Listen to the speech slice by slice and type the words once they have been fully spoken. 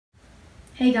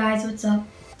Hey guys, what's up?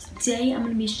 Today I'm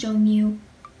going to be showing you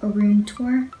a room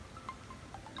tour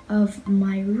of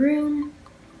my room,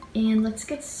 and let's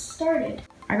get started.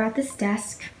 I got this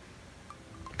desk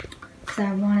because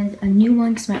I wanted a new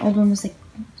one because my old one was like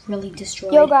really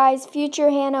destroyed. Yo guys,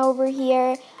 future Hannah over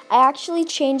here. I actually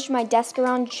changed my desk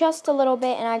around just a little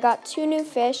bit and I got two new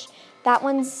fish. That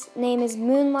one's name is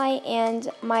Moonlight, and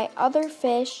my other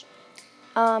fish,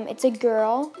 it's a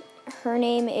girl. Her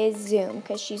name is Zoom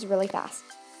because she's really fast.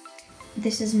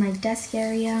 This is my desk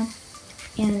area,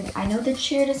 and I know the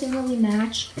chair doesn't really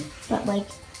match, but like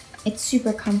it's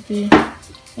super comfy,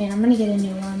 and I'm gonna get a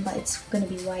new one, but it's gonna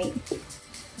be white.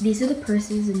 These are the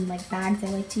purses and like bags I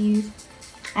like to use.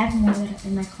 I have more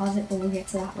in my closet, but we'll get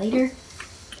to that later.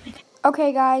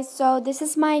 Okay guys, so this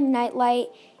is my nightlight,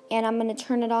 and I'm gonna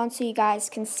turn it on so you guys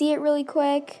can see it really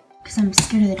quick. Because I'm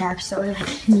scared of the dark, so I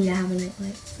like, need to have a nightlight.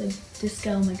 It's like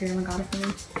disco, my grandma got it for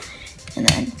me. And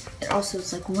then it also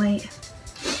is like white.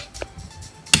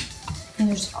 And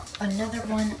there's another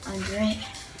one under it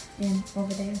and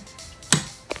over there.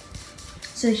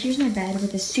 So here's my bed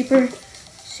with a super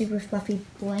fluffy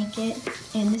blanket.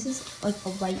 And this is like a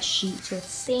white sheet, so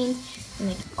it's stained. And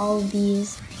like all of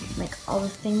these, like all the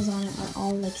things on it are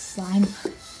all like slime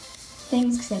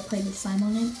things because I played with slime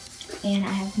on it. And I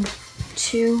have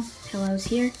two pillows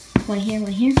here, one here,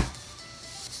 one here.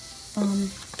 I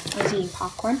was eating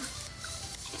popcorn.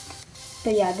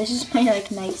 But yeah, this is my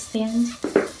like nightstand.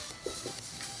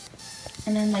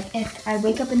 And then like if I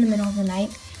wake up in the middle of the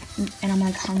night and I'm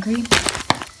like hungry,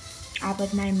 I have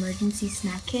like my emergency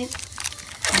snack kit.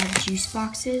 I have juice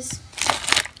boxes,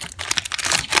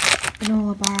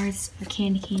 granola bars, a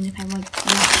candy cane if I like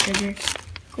sugar,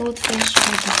 goldfish,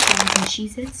 fries and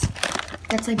Cheez-Its.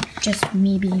 That's like just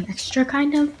me being extra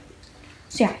kind of.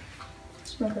 So yeah,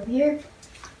 look over here.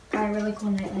 Got a really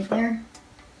cool nightlight there.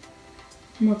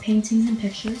 More paintings and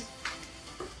pictures.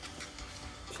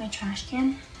 My trash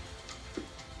can.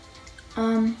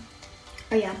 Oh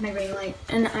yeah, my ring light.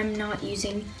 And I'm not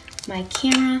using my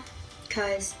camera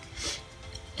because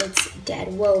it's dead.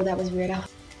 Whoa, that was weird.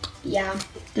 Yeah,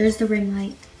 there's the ring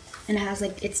light. And it has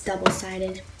like, it's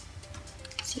double-sided.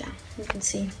 So yeah, you can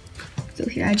see. Go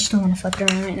here, I just don't want to flip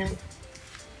it around right now.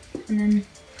 And then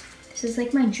this is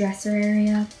like my dresser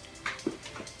area.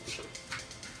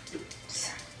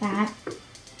 That.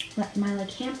 My like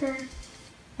hamper,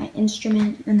 my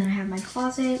instrument, and then I have my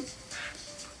closet.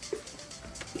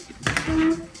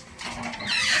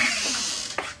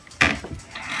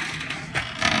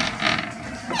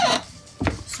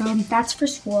 So that's for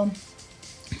school,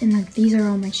 and like these are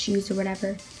all my shoes or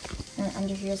whatever. And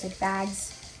under here is like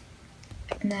bags,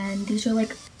 and then these are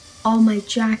like all my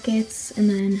jackets, and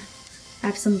then I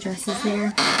have some dresses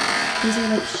there. These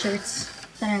are like shirts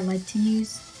that I like to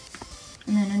use.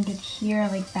 And then under here are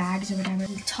like bags or whatever.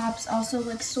 The top's also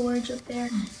like storage up there.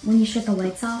 When you shut the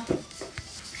lights off,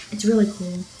 it's really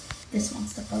cool. This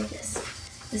wants to focus.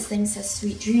 This thing says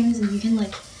Sweet Dreams, and you can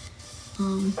like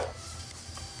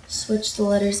switch the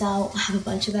letters out. I have a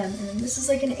bunch of them. And then this is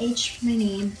like an H for my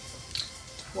name,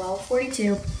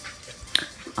 1242.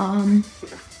 And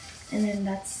then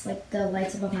that's like the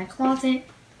lights above my closet.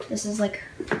 This is like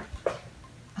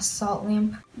a salt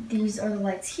lamp. These are the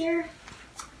lights here.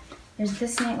 There's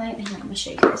this nightlight, and I'm going to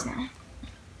show you guys now.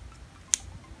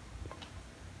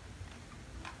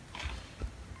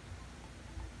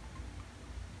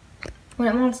 When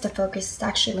it wants to focus, it's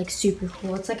actually like super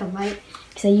cool. It's like a light,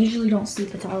 because I usually don't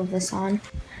sleep with all of this on.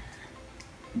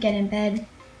 Get in bed,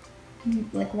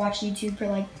 like watch YouTube for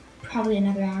like probably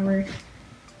another hour.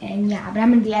 And yeah, but I'm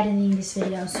going to be editing this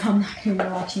video, so I'm not going to be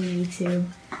watching YouTube.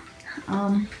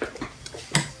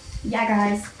 Yeah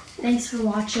guys, thanks for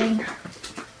watching.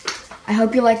 I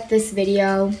hope you liked this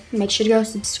video. Make sure to go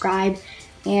subscribe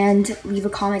and leave a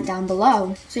comment down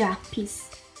below. So yeah, peace.